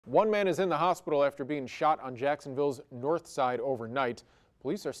One man is in the hospital after being shot on Jacksonville's north side overnight.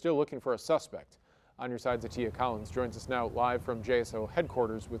 Police are still looking for a suspect. On Your Side's Atia Collins joins us now live from JSO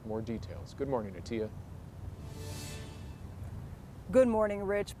headquarters with more details. Good morning, Atia. Good morning,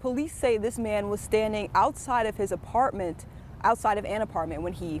 Rich. Police say this man was standing outside of an apartment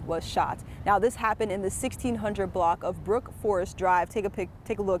when he was shot. Now, this happened in the 1600 block of Brook Forest Drive. Take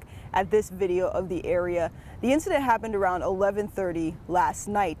a look at this video of the area. The incident happened around 11:30 last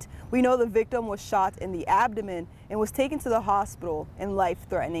night. We know the victim was shot in the abdomen and was taken to the hospital in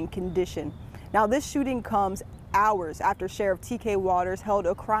life-threatening condition. Now, this shooting comes hours after Sheriff T.K. Waters held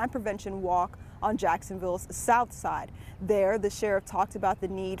a crime prevention walk on Jacksonville's south side. There, the sheriff talked about the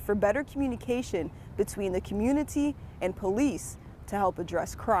need for better communication between the community and police to help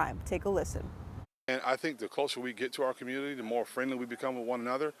address crime. Take a listen. And I think the closer we get to our community, the more friendly we become with one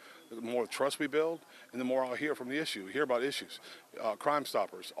another, the more trust we build, and the more I'll hear from the issue, hear about issues, Crime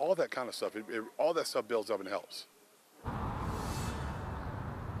Stoppers, all that kind of stuff. All that stuff builds up and helps.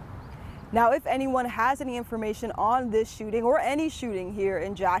 Now, if anyone has any information on this shooting or any shooting here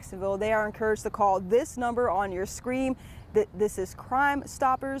in Jacksonville, they are encouraged to call this number on your screen. This is Crime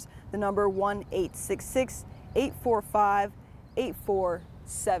Stoppers, the number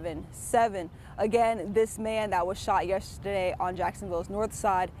 1-866-845-8477. Again, this man that was shot yesterday on Jacksonville's north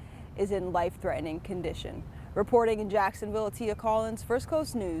side is in life-threatening condition. Reporting in Jacksonville, Atia Collins, First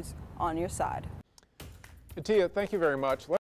Coast News, On Your Side. Atia, thank you very much.